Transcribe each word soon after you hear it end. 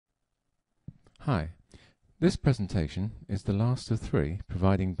Hi, this presentation is the last of three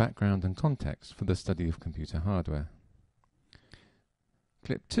providing background and context for the study of computer hardware.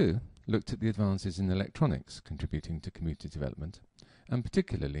 Clip 2 looked at the advances in electronics contributing to computer development, and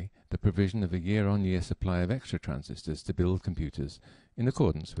particularly the provision of a year-on-year supply of extra transistors to build computers in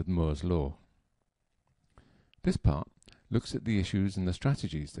accordance with Moore's law. This part looks at the issues and the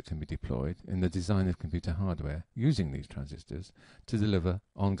strategies that can be deployed in the design of computer hardware using these transistors to deliver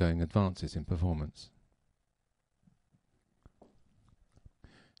ongoing advances in performance.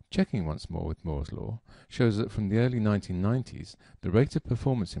 Checking once more with Moore's law shows that from the early 1990s the rate of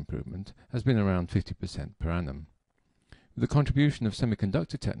performance improvement has been around 50% per annum, with the contribution of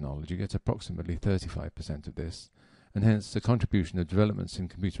semiconductor technology at approximately 35% of this, and hence the contribution of developments in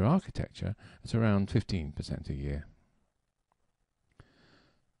computer architecture at around 15% a year.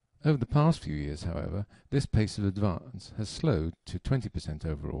 Over the past few years, however, this pace of advance has slowed to 20%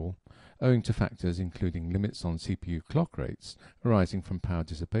 overall, owing to factors including limits on CPU clock rates arising from power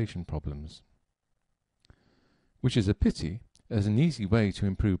dissipation problems. Which is a pity, as an easy way to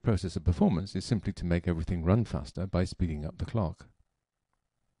improve processor performance is simply to make everything run faster by speeding up the clock.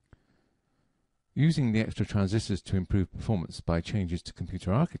 Using the extra transistors to improve performance by changes to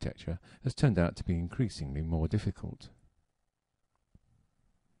computer architecture has turned out to be increasingly more difficult.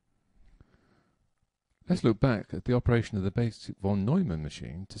 Let's look back at the operation of the basic von Neumann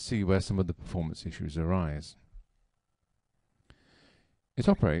machine to see where some of the performance issues arise. It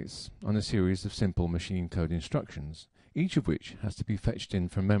operates on a series of simple machine code instructions, each of which has to be fetched in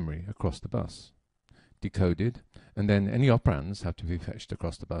from memory across the bus, decoded, and then any operands have to be fetched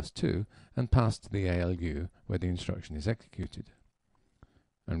across the bus too and passed to the ALU where the instruction is executed.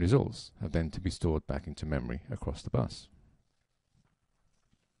 And results have then to be stored back into memory across the bus.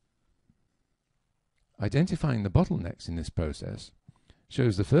 Identifying the bottlenecks in this process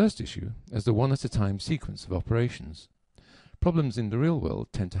shows the first issue as the one-at-a-time sequence of operations. Problems in the real world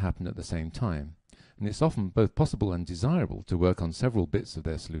tend to happen at the same time, and it's often both possible and desirable to work on several bits of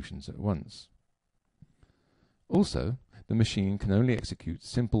their solutions at once. Also, the machine can only execute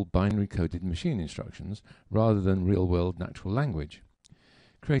simple binary-coded machine instructions rather than real-world natural language,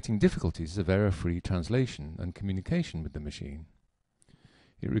 creating difficulties of error-free translation and communication with the machine.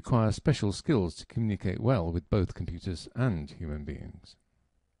 It requires special skills to communicate well with both computers and human beings.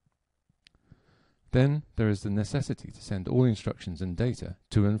 Then there is the necessity to send all instructions and data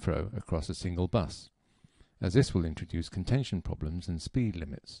to and fro across a single bus, as this will introduce contention problems and speed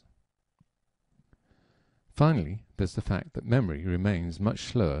limits. Finally, there's the fact that memory remains much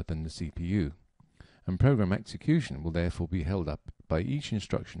slower than the CPU, and program execution will therefore be held up by each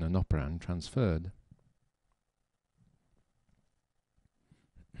instruction and operand transferred.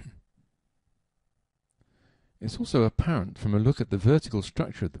 It's also apparent from a look at the vertical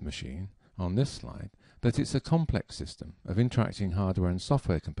structure of the machine on this slide that it's a complex system of interacting hardware and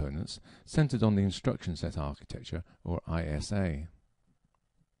software components centered on the instruction set architecture, or ISA.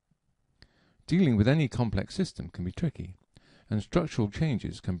 Dealing with any complex system can be tricky, and structural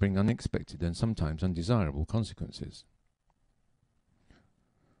changes can bring unexpected and sometimes undesirable consequences.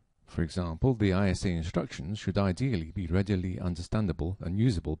 For example, the ISA instructions should ideally be readily understandable and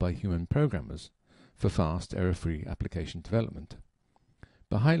usable by human programmers for fast, error-free application development.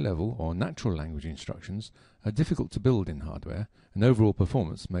 But high-level or natural language instructions are difficult to build in hardware, and overall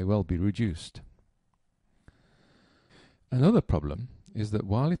performance may well be reduced. Another problem is that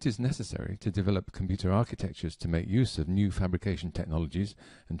while it is necessary to develop computer architectures to make use of new fabrication technologies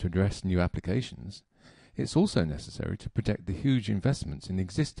and to address new applications, it's also necessary to protect the huge investments in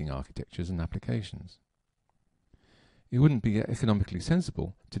existing architectures and applications. It wouldn't be economically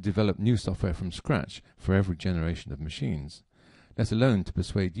sensible to develop new software from scratch for every generation of machines, let alone to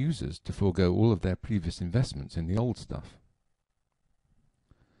persuade users to forego all of their previous investments in the old stuff.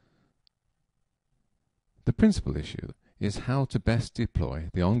 The principal issue is how to best deploy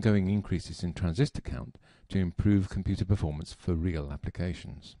the ongoing increases in transistor count to improve computer performance for real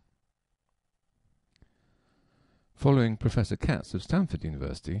applications. Following Professor Katz of Stanford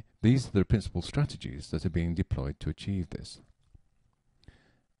University, these are the principal strategies that are being deployed to achieve this.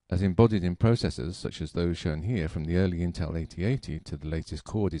 As embodied in processors such as those shown here from the early Intel 8080 to the latest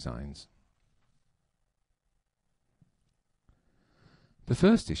Core designs. The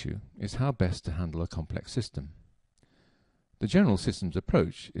first issue is how best to handle a complex system. The general systems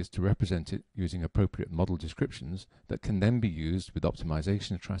approach is to represent it using appropriate model descriptions that can then be used with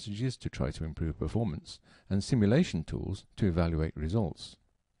optimization strategies to try to improve performance and simulation tools to evaluate results.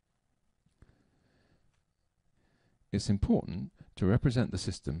 It's important to represent the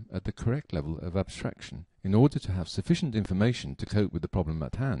system at the correct level of abstraction in order to have sufficient information to cope with the problem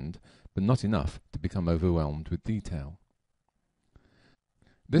at hand, but not enough to become overwhelmed with detail.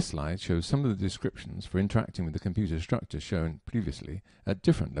 This slide shows some of the descriptions for interacting with the computer structure shown previously at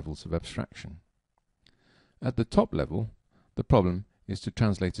different levels of abstraction. At the top level, the problem is to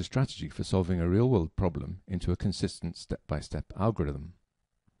translate a strategy for solving a real-world problem into a consistent step-by-step algorithm.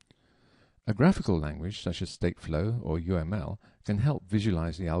 A graphical language such as Stateflow or UML can help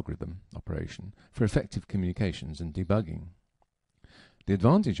visualize the algorithm operation for effective communications and debugging. The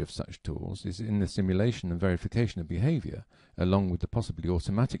advantage of such tools is in the simulation and verification of behavior, along with the possibly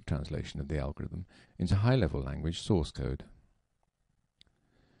automatic translation of the algorithm into high-level language source code.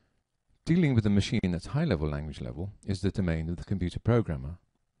 Dealing with a machine at high-level language level is the domain of the computer programmer.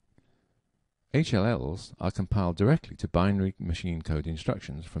 HLLs are compiled directly to binary machine code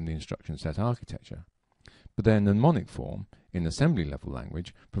instructions from the instruction set architecture, but their mnemonic form in assembly-level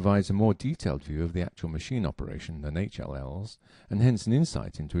language provides a more detailed view of the actual machine operation than HLLs, and hence an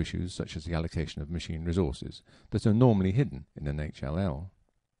insight into issues such as the allocation of machine resources that are normally hidden in an HLL.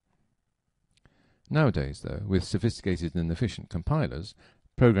 Nowadays, though, with sophisticated and efficient compilers,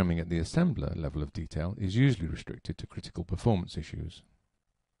 programming at the assembler level of detail is usually restricted to critical performance issues.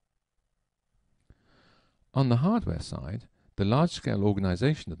 On the hardware side, the large-scale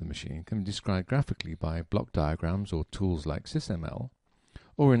organization of the machine can be described graphically by block diagrams or tools like sysml,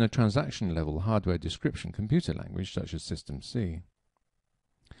 or in a transaction-level hardware description computer language such as System C.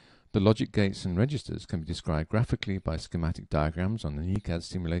 The logic gates and registers can be described graphically by schematic diagrams on an ECAD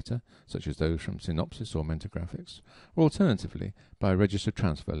simulator, such as those from Synopsys or Mentor Graphics, or alternatively by a register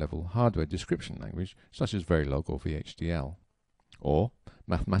transfer level hardware description language such as Verilog or VHDL, or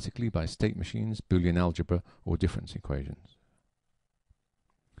mathematically by state machines, Boolean algebra, or difference equations.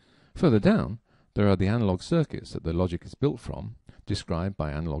 Further down, there are the analog circuits that the logic is built from, described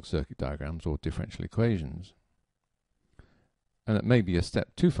by analog circuit diagrams or differential equations. And it may be a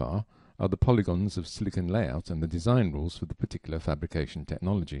step too far are the polygons of silicon layout and the design rules for the particular fabrication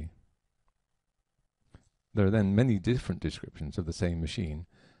technology. There are then many different descriptions of the same machine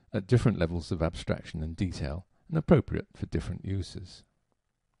at different levels of abstraction and detail and appropriate for different uses.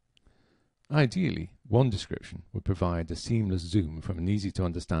 Ideally, one description would provide a seamless zoom from an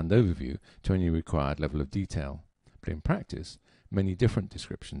easy-to-understand overview to any required level of detail, but in practice, many different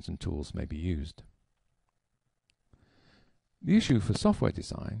descriptions and tools may be used. The issue for software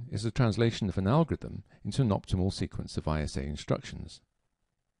design is the translation of an algorithm into an optimal sequence of ISA instructions,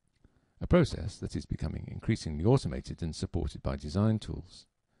 a process that is becoming increasingly automated and supported by design tools.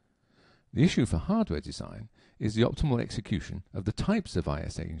 The issue for hardware design is the optimal execution of the types of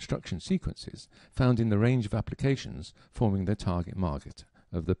ISA instruction sequences found in the range of applications forming the target market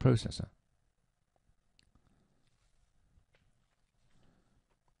of the processor.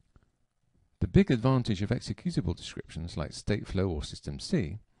 The big advantage of executable descriptions like Stateflow or System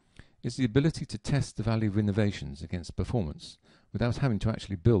C is the ability to test the value of innovations against performance without having to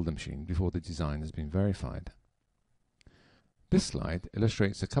actually build the machine before the design has been verified. This slide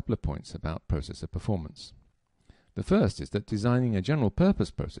illustrates a couple of points about processor performance. The first is that designing a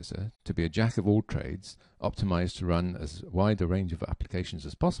general-purpose processor to be a jack-of-all-trades, optimized to run as wide a range of applications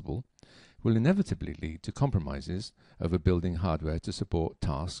as possible, will inevitably lead to compromises over building hardware to support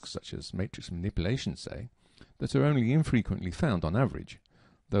tasks such as matrix manipulation, say, that are only infrequently found on average,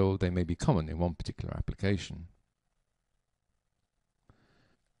 though they may be common in one particular application.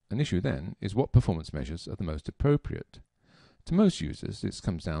 An issue then is what performance measures are the most appropriate. To most users, this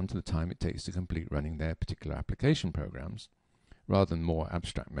comes down to the time it takes to complete running their particular application programs, rather than more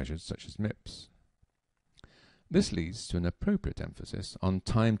abstract measures such as MIPS. This leads to an appropriate emphasis on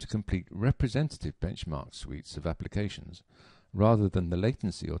time to complete representative benchmark suites of applications, rather than the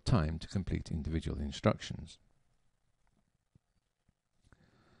latency or time to complete individual instructions.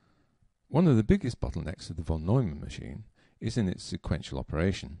 One of the biggest bottlenecks of the von Neumann machine is in its sequential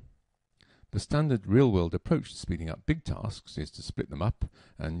operation. The standard real-world approach to speeding up big tasks is to split them up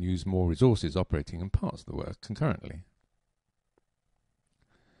and use more resources operating in parts of the work concurrently.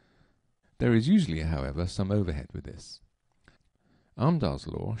 There is usually, however, some overhead with this. Amdahl's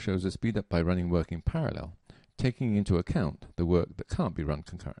law shows a speed up by running work in parallel, taking into account the work that can't be run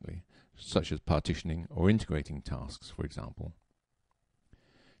concurrently, such as partitioning or integrating tasks, for example.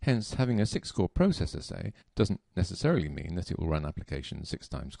 Hence, having a 6-core processor, say, doesn't necessarily mean that it will run applications 6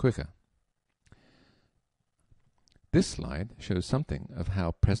 times quicker. This slide shows something of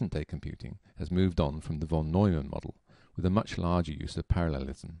how present-day computing has moved on from the von Neumann model, with a much larger use of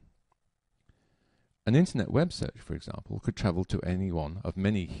parallelism. An internet web search, for example, could travel to any one of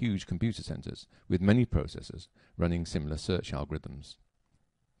many huge computer centers with many processors running similar search algorithms.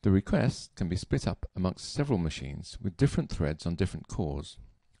 The requests can be split up amongst several machines with different threads on different cores,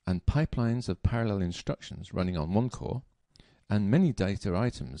 and pipelines of parallel instructions running on one core, and many data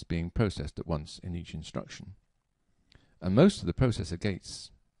items being processed at once in each instruction. And most of the processor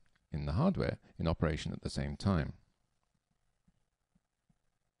gates in the hardware in operation at the same time.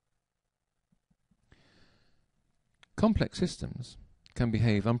 Complex systems can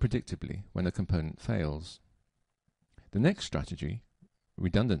behave unpredictably when a component fails. The next strategy,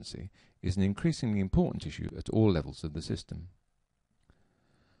 redundancy, is an increasingly important issue at all levels of the system.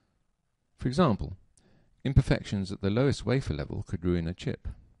 For example, imperfections at the lowest wafer level could ruin a chip.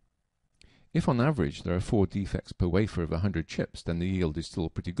 If on average there are 4 defects per wafer of 100 chips, then the yield is still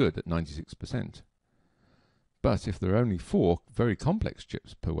pretty good at 96%. But if there are only 4 very complex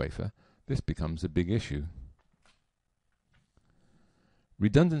chips per wafer, this becomes a big issue.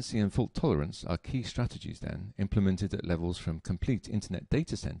 Redundancy and fault tolerance are key strategies then, implemented at levels from complete internet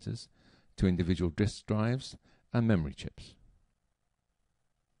data centers to individual disk drives and memory chips.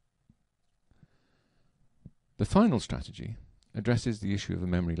 The final strategy addresses the issue of a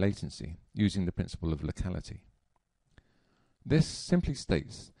memory latency using the principle of locality. This simply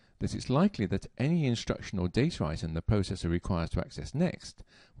states that it's likely that any instruction or data item the processor requires to access next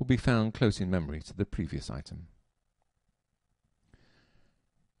will be found close in memory to the previous item.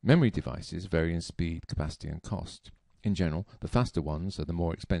 Memory devices vary in speed, capacity and cost. In general, the faster ones are the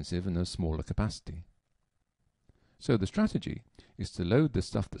more expensive and of smaller capacity. So the strategy is to load the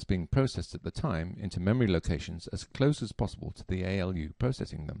stuff that's being processed at the time into memory locations as close as possible to the ALU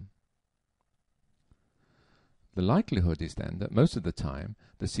processing them. The likelihood is then that most of the time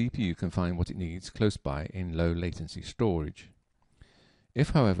the CPU can find what it needs close by in low latency storage.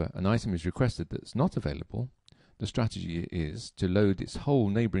 If, however, an item is requested that's not available, the strategy is to load its whole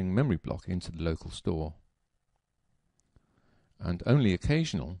neighbouring memory block into the local store. And only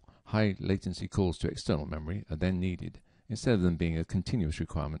occasional high latency calls to external memory are then needed, instead of them being a continuous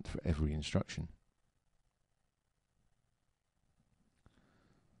requirement for every instruction.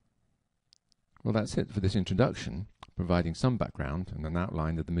 Well, that's it for this introduction, providing some background and an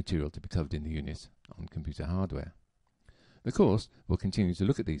outline of the material to be covered in the unit on computer hardware. The course will continue to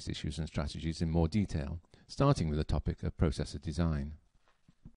look at these issues and strategies in more detail, starting with the topic of processor design.